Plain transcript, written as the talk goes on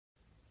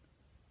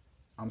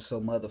I'm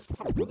so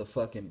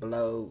motherfucking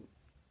blowed.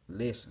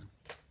 Listen.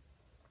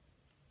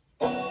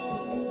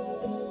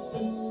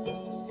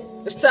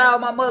 It's to all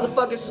my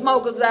motherfucking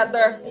smokers out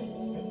there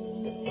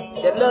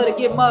that love to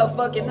get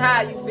motherfucking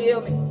high, you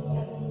feel me?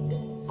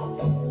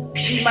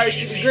 She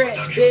Mercy the Grinch,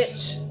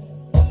 bitch.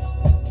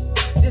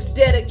 This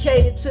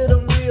dedicated to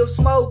them real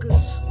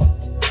smokers.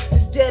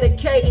 This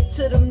dedicated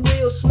to them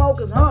real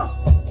smokers, huh?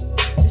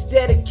 This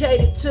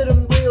dedicated to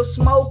them real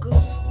smokers.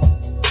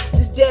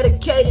 This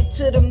dedicated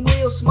to them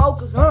real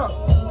smokers, huh?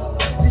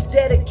 This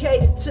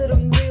dedicated to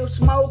them real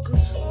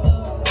smokers.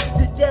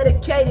 This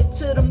dedicated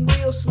to them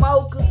real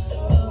smokers.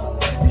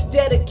 This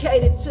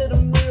dedicated to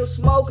them real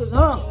smokers,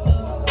 huh?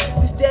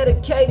 This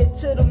dedicated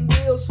to them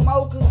real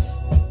smokers.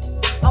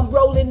 I'm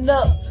rolling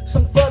up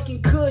some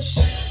fucking kush,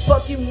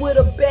 fucking with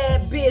a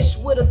bad bitch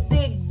with a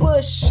thick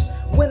bush.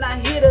 When I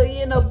hit her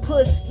in her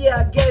puss,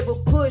 yeah, I gave her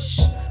push.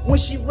 When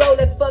she roll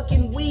that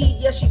fucking weed,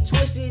 yeah, she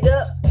twisted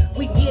up.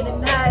 We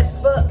getting high as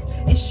fuck,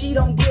 and she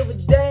don't give a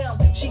damn.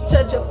 She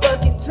touched her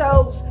fucking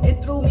toes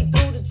and threw me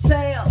through the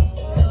town.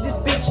 This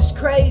bitch is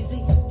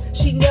crazy,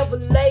 she never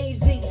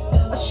lazy.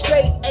 A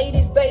straight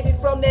 80s baby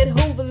from that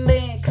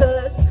Hooverland,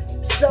 cuz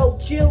so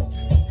cute,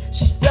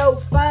 she so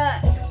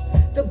fine.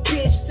 The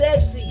bitch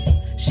sexy,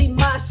 she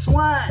my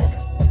swine.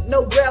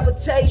 No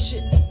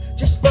gravitation,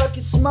 just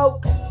fucking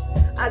smoke.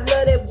 I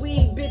love that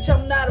weed, bitch,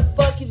 I'm not a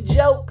fucking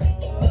joke.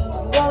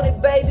 You want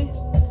it, baby?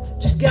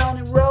 Just go on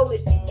and roll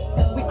it.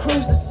 We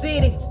cruise the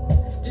city,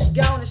 just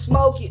go on and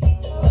smoke it.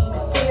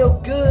 It feel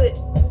good,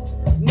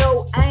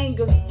 no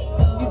anger.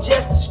 You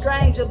just a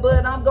stranger,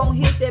 but I'm gon'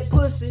 hit that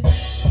pussy.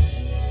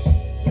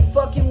 You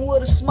fucking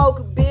with a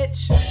smoker,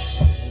 bitch.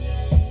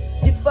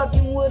 You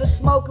fucking with a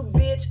smoker,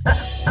 bitch.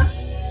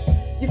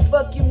 You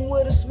fucking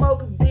with a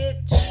smoker,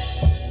 bitch.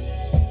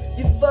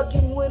 You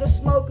fucking with a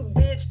smoker,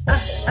 bitch.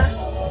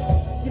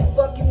 You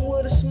fucking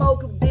with a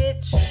smoker,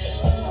 bitch.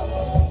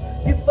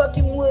 You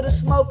fucking with a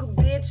smoker,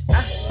 bitch.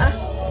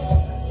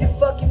 You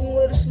fucking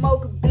with a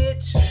smoker,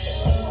 bitch.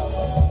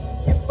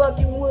 You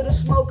fucking with a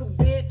smoker,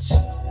 bitch.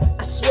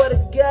 I swear to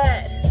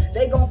God,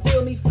 they gon'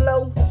 feel me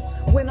flow.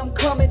 When I'm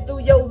coming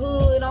through your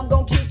hood, I'm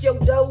gon' kick your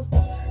door.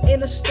 In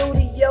the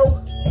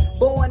studio,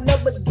 blowing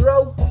up a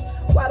dro.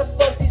 Why the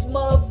fuck these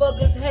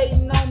motherfuckers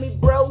hating on me,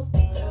 bro?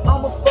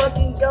 I'm a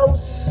fucking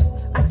ghost,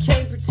 I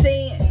can't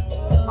pretend.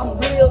 I'm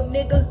real,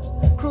 nigga,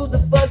 cruise the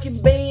fucking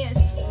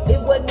Benz.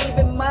 It wasn't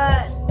even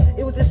mine,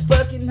 it was this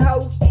fucking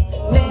hoe.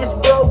 Now it's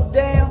broke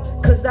down,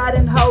 cause I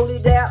didn't hold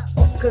it out.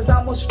 Cause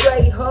I'm a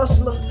straight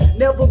hustler,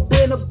 never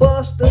been a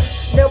buster,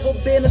 never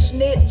been a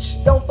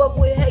snitch. Don't fuck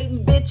with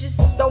hating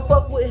bitches, don't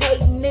fuck with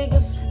hating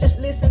niggas. Just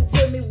listen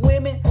to me,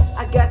 women,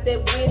 I got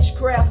that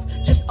witchcraft.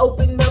 Just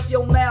open up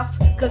your mouth,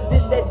 cause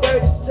this that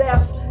dirty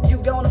south. You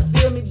gonna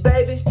feel me,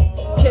 baby.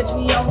 Catch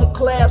me on the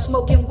club,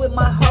 smoking with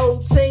my whole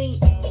team.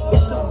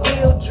 It's a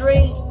real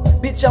dream,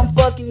 bitch, I'm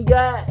fucking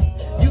God.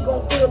 You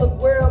gon' feel the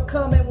world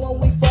coming when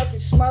we fucking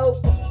smoke.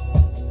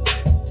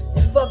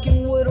 You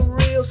fucking with a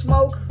real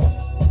smoker.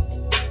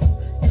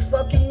 You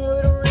fucking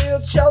with a real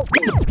choker.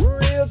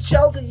 Real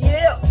choker,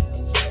 yeah.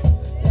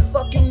 You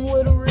fucking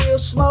with a real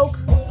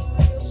smoker.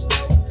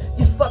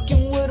 You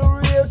fucking with a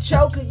real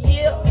choker,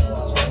 yeah.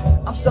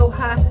 I'm so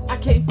high, I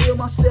can't feel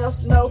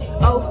myself, no,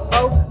 oh,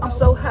 oh. I'm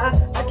so high,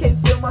 I can't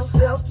feel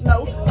myself,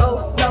 no,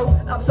 oh, no.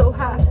 I'm so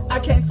high, I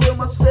can't feel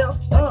myself,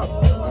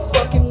 You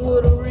fucking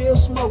with a real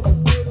smoker,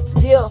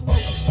 yeah.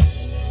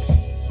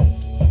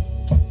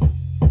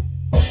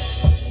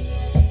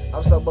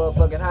 I'm so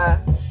motherfucking high.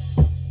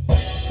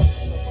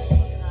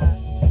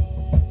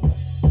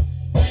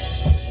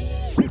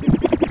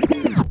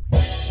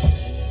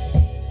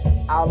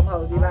 All them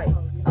hoes be like,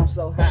 I'm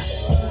so high.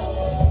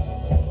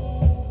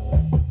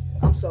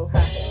 I'm so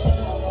high.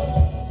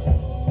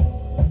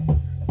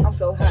 I'm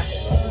so high.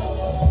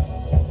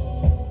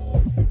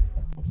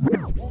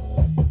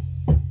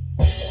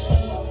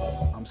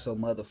 I'm so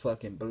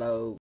motherfucking blowed.